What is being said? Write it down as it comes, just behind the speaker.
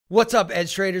What's up,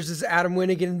 edge traders? This is Adam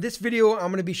Winnigan. In this video, I'm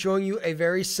going to be showing you a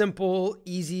very simple,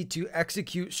 easy to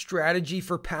execute strategy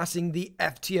for passing the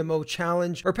FTMO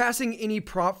challenge or passing any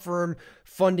prop firm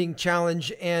funding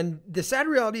challenge. And the sad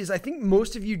reality is I think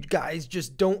most of you guys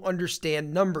just don't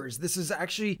understand numbers. This is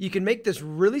actually, you can make this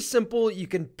really simple. You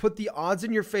can put the odds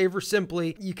in your favor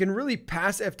simply. You can really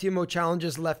pass FTMO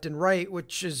challenges left and right,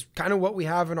 which is kind of what we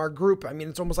have in our group. I mean,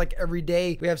 it's almost like every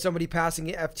day we have somebody passing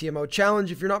the FTMO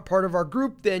challenge. If you're not part of our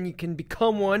group, then you can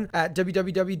become one at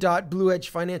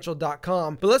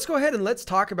www.bluedgefinancial.com. But let's go ahead and let's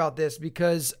talk about this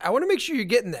because I want to make sure you're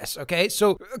getting this, okay?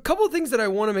 So a couple of things that I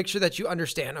want to make sure that you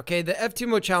understand, okay? The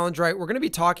FTMO challenge, right? We're going to be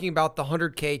talking about the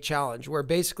 100K challenge where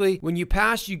basically when you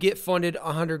pass, you get funded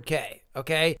 100K.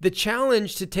 Okay. The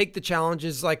challenge to take the challenge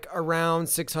is like around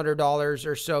 $600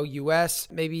 or so US,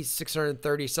 maybe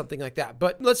 630, something like that.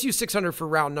 But let's use 600 for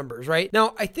round numbers, right?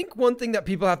 Now, I think one thing that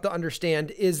people have to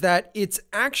understand is that it's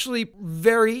actually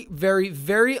very, very,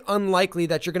 very unlikely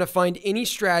that you're going to find any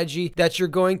strategy that you're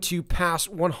going to pass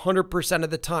 100% of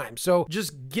the time. So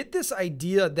just get this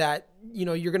idea that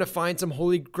you're going to find some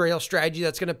holy grail strategy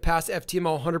that's going to pass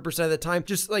FTMO 100% of the time.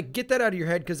 Just like get that out of your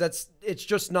head because it's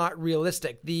just not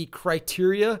realistic. The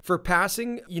criteria for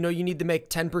passing, you need to make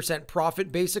 10%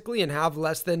 profit basically and have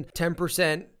less than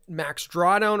 10% max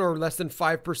drawdown or less than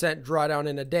 5% drawdown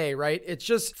in a day, right? It's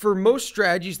just for most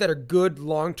strategies that are good,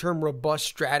 long-term, robust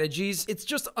strategies, it's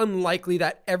just unlikely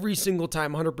that every single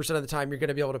time, 100% of the time, you're going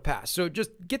to be able to pass. So just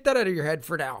get that out of your head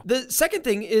for now. The second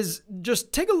thing is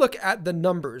just take a look at the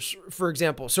numbers, for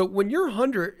example. So when you're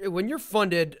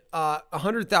funded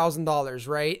 $100,000,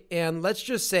 right? And let's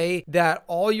just say that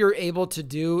all you're able to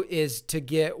do is to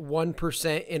get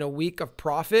 1% in a week of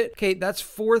profit. Okay, that's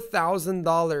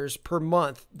 $4,000 per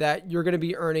month that you're going to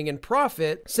be earning in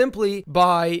profit simply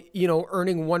by,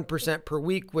 earning 1% per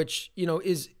week, which,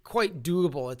 is quite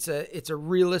doable. It's a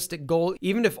realistic goal.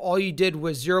 Even if all you did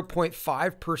was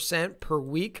 0.5% per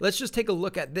week, let's just take a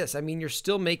look at this. I mean, you're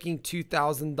still making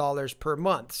 $2,000 per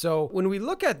month. So when we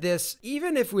look at this,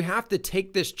 even if we have to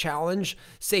take this challenge,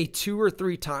 say 2 or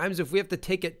 3 times, if we have to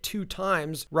take it 2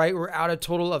 times, right, we're out a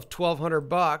total of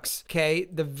 $1,200. Okay.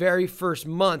 The very first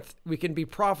month we can be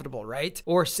profitable, right?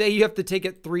 Or say you have to take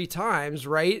it 3 times,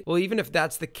 right? Well, even if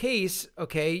that's the case,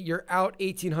 okay, you're out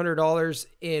 $1,800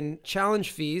 in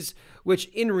challenge fees, which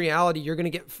in reality, you're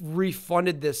going to get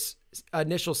refunded this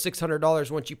initial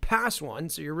 $600 once you pass one.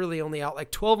 So you're really only out like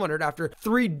 $1,200 after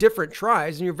 3 different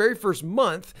tries. In your very first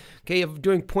month, okay, of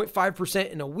doing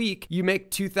 0.5% in a week, you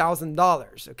make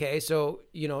 $2,000. Okay. So,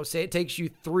 say it takes you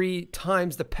 3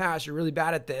 times the pass. You're really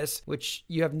bad at this, which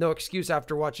you have no excuse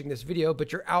after watching this video,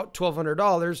 but you're out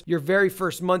 $1,200. Your very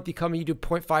first month, you do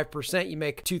 0.5%, you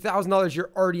make $2,000.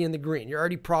 You're already in the green. You're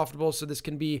already profitable. So this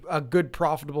can be a good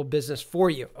profitable business for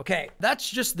you. Okay. That's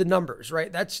just the numbers,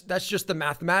 right? That's just the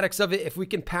mathematics of it. If we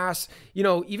can pass,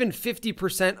 even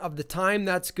 50% of the time,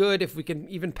 that's good. If we can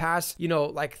even pass,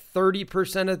 like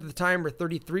 30% of the time or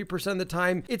 33% of the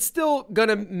time, it's still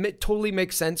gonna totally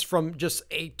make sense from just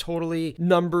a totally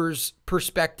numbers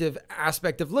perspective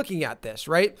aspect of looking at this,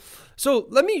 right? So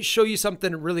let me show you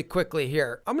something really quickly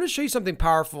here. I'm going to show you something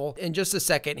powerful in just a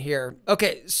second here.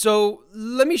 Okay, so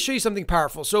let me show you something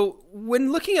powerful. So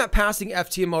when looking at passing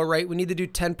FTMO, right, we need to do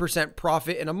 10%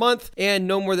 profit in a month and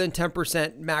no more than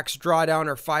 10% max drawdown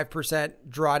or 5%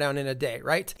 drawdown in a day,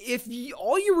 right? If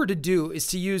all you were to do is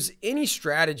to use any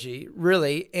strategy,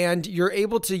 really, and you're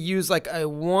able to use like a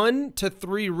 1 to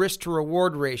 3 risk to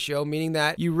reward ratio, meaning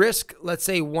that you risk, let's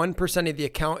say 1% of the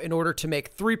account in order to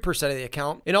make 3% of the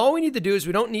account. And all we need to do is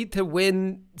we don't need to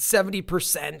win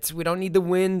 70%. We don't need to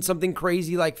win something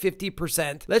crazy like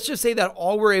 50%. Let's just say that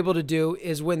all we're able to do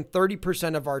is win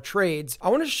 30% of our trades. I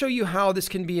want to show you how this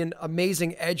can be an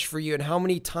amazing edge for you and how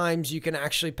many times you can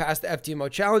actually pass the FTMO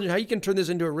challenge and how you can turn this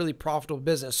into a really profitable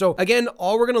business. So again,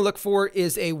 all we're going to look for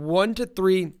is a 1 to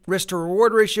 3 risk to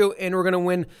reward ratio, and we're going to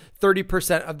win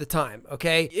 30% of the time.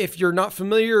 Okay. If you're not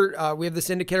familiar, we have this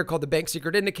indicator called the bank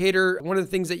secret indicator. One of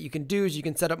the things that you can do is you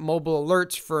can set up mobile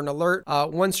alerts for an alert.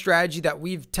 One strategy that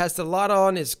we've tested a lot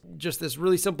on is just this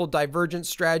really simple divergence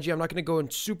strategy. I'm not going to go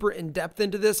super in depth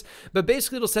into this, but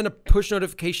basically it'll send a push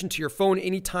notification to your phone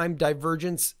anytime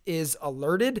divergence is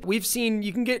alerted. We've seen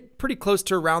you can get pretty close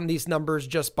to around these numbers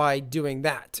just by doing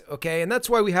that. Okay. And that's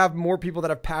why we have more people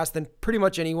that have passed than pretty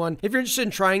much anyone. If you're interested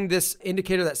in trying this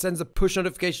indicator that sends a push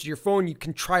notification to your phone, you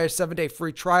can try a 7-day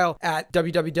free trial at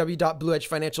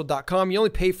www.bluedgefinancial.com. You only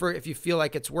pay for it if you feel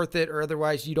like it's worth it, or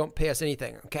otherwise you don't pay us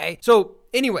anything. Okay. So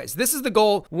anyways, this is the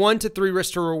goal, 1 to 3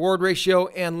 risk to reward ratio.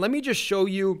 And let me just show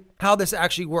you how this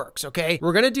actually works, okay?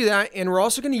 We're gonna do that, and we're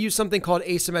also gonna use something called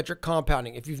asymmetric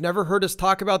compounding. If you've never heard us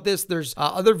talk about this, there's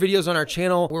other videos on our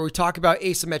channel where we talk about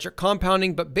asymmetric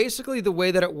compounding, but basically the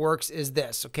way that it works is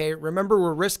this, okay? Remember,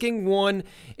 we're risking 1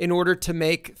 in order to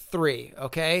make 3,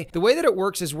 okay? The way that it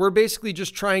works is we're basically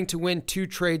just trying to win 2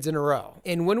 trades in a row.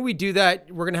 And when we do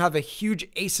that, we're gonna have a huge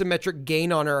asymmetric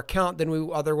gain on our account than we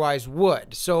otherwise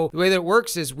would. So the way that it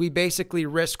works is we basically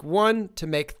risk 1 to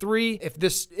make 3. If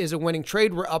this is a winning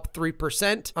trade, we're up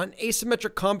 3%. On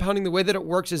asymmetric compounding, the way that it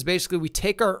works is basically we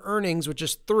take our earnings, which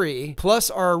is 3, plus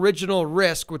our original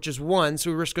risk, which is 1.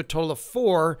 So we risk a total of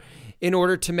 4 in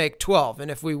order to make 12. And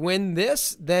if we win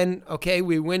this, then okay,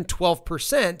 we win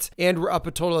 12% and we're up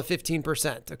a total of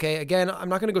 15%. Okay, again, I'm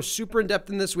not gonna go super in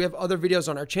depth in this. We have other videos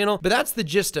on our channel, but that's the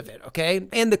gist of it, okay?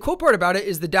 And the cool part about it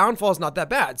is the downfall is not that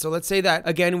bad. So let's say that,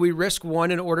 again, we risk 1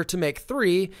 in order to make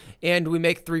 3 and we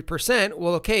make 3%.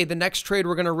 Well, okay, the next trade,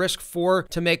 we're gonna risk 4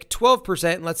 to make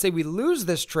 12%. And let's say we lose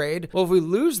this trade. Well, if we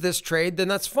lose this trade, then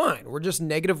that's fine. We're just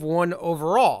 -1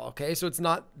 overall, okay? So it's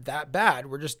not that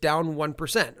bad. We're just down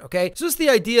 1%, okay? So this is the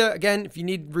idea. Again, if you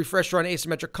need refresher on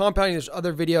asymmetric compounding, there's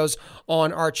other videos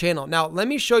on our channel. Now, let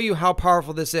me show you how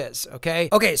powerful this is, okay?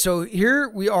 Okay, so here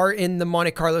we are in the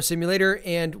Monte Carlo simulator,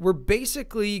 and we're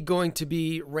basically going to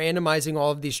be randomizing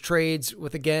all of these trades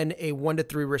with, again, a 1 to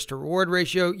 3 risk to reward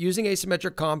ratio using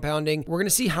asymmetric compounding. We're gonna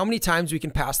see how many times we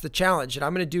can pass the challenge, and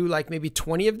I'm gonna do like maybe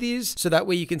 20 of these, so that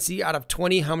way you can see out of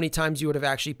 20 how many times you would have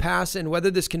actually passed and whether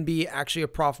this can be actually a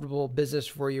profitable business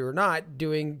for you or not,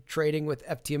 doing trading with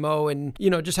FTMO and, you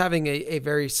know, just having a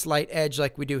very slight edge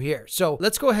like we do here. So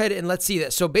let's go ahead and let's see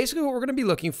this. So basically what we're going to be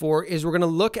looking for is we're going to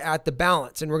look at the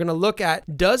balance, and we're going to look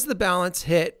at, does the balance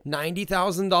hit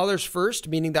 $90,000 first,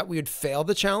 meaning that we would fail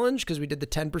the challenge because we did the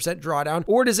 10% drawdown,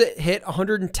 or does it hit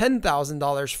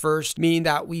 $110,000 first, meaning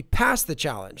that we pass the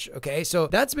challenge? Okay, so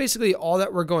that's basically all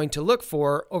that we're going to look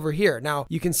for over here. Now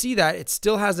you can see that it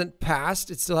still hasn't passed.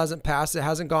 It still hasn't passed. It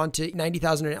hasn't gone to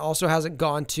 90,000, and it also hasn't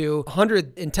gone to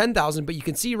 110,000, but you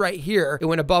can see right here, it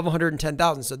went above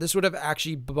 110,000. So this would have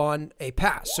actually been a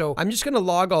pass. So I'm just going to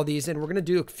log all these, and we're going to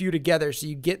do a few together so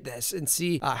you get this and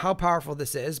see how powerful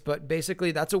this is. But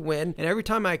basically that's a win. And every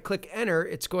time I click enter,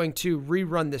 it's going to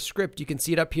rerun the script. You can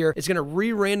see it up here. It's going to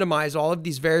re-randomize all of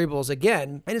these variables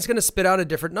again, and it's going to spit out a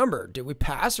different number. Did we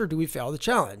pass or do we fail the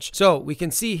challenge? So we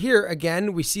can see here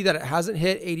again, we see that it hasn't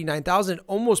hit 89,000,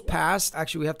 almost passed.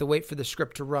 Actually, we have to wait for the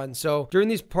script to run. So during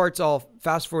these parts, I'll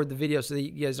fast forward the video so that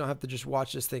you guys don't have to just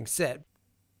watch this thing sit.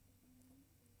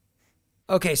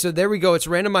 Okay, so there we go. It's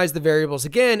randomized the variables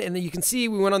again, and then you can see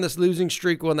we went on this losing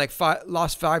streak. We won like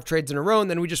lost 5 trades in a row, and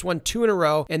then we just won 2 in a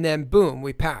row, and then boom,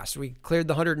 we passed. We cleared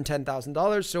the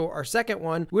 $110,000. So our second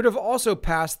one would have also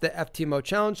passed the FTMO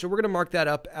challenge. So we're going to mark that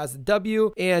up as a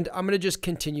W, and I'm going to just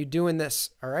continue doing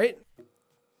this. All right.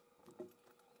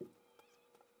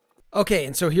 Okay,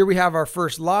 and so here we have our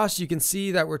first loss. You can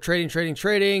see that we're trading,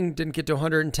 didn't get to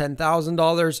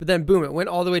 $110,000, but then boom, it went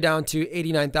all the way down to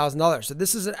 $89,000. So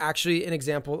this is actually an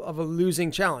example of a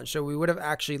losing challenge. So we would have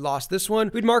actually lost this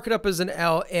one. We'd mark it up as an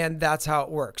L, and that's how it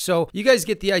works. So you guys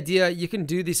get the idea. You can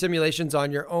do these simulations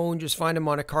on your own. Just find a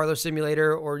Monte Carlo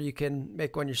simulator, or you can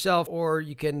make one yourself, or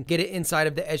you can get it inside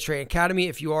of the Edge Trading Academy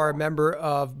if you are a member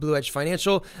of Blue Edge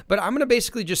Financial. But I'm going to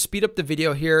basically just speed up the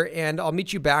video here, and I'll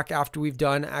meet you back after we've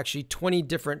done actually 20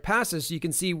 different passes so you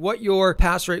can see what your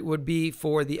pass rate would be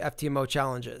for the FTMO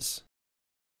challenges.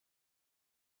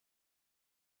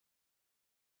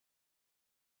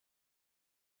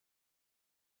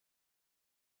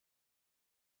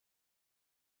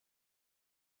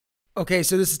 Okay,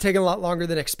 so this is taking a lot longer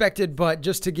than expected, but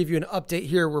just to give you an update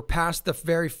here, we're past the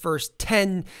very first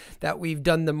 10 that we've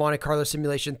done the Monte Carlo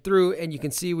simulation through, and you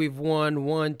can see we've won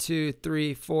 1, 2,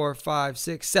 3, 4, 5,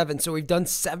 6, 7. So we've done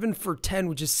 7 for 10,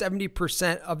 which is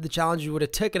 70% of the challenges you would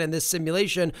have taken in this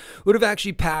simulation would have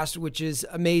actually passed, which is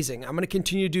amazing. I'm going to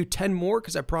continue to do 10 more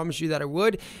because I promised you that I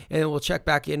would, and we'll check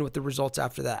back in with the results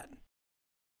after that.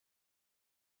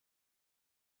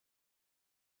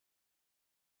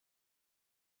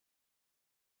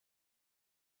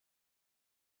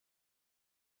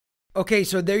 Okay,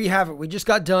 so there you have it. We just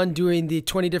got done doing the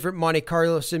 20 different Monte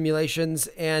Carlo simulations,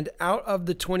 and out of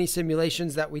the 20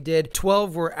 simulations that we did,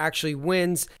 12 were actually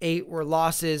wins, 8 were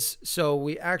losses. So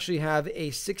we actually have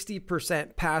a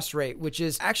 60% pass rate, which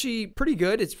is actually pretty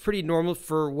good. It's pretty normal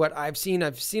for what I've seen.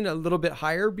 I've seen a little bit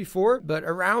higher before, but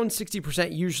around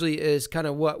 60% usually is kind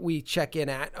of what we check in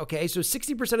at. Okay, so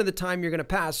 60% of the time you're going to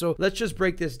pass. So let's just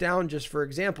break this down just for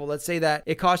example. Let's say that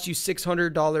it costs you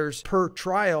 $600 per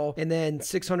trial, and then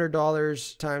 $600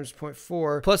 $100 times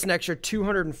 0.4 plus an extra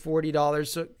 $240.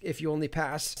 So if you only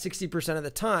pass 60% of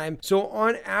the time. So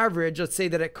on average, let's say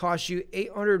that it costs you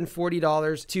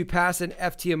 $840 to pass an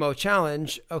FTMO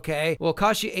challenge. Okay. Well, it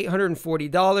costs you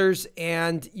 $840.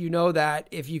 And you know that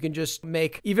if you can just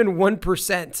make even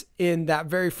 1% in that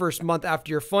very first month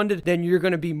after you're funded, then you're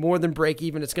going to be more than break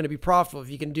even. It's going to be profitable. If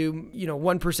you can do,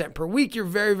 1% per week, you're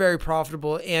very, very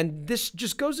profitable. And this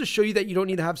just goes to show you that you don't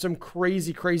need to have some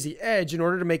crazy edge in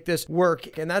order to make this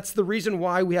work. And that's the reason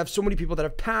why we have so many people that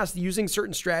have passed using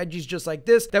certain strategies just like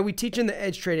this that we teach in the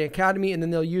Edge Trading Academy, and then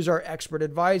they'll use our expert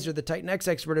advisor, the Titan X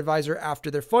expert advisor, after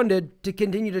they're funded to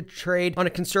continue to trade on a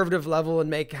conservative level and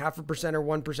make 0.5% or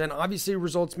 1%. Obviously,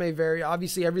 results may vary.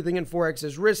 Obviously, everything in forex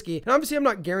is risky. And obviously, I'm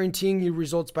not guaranteeing you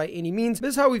results by any means.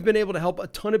 This is how we've been able to help a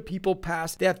ton of people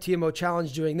pass the FTMO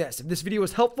challenge doing this. If this video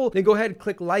was helpful, then go ahead and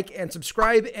click like and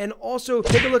subscribe, and also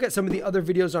take a look at some of the other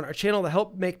videos on our channel that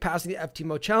help make passing the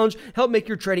FTMO challenge, help make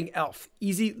your trading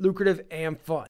easy, lucrative, and fun.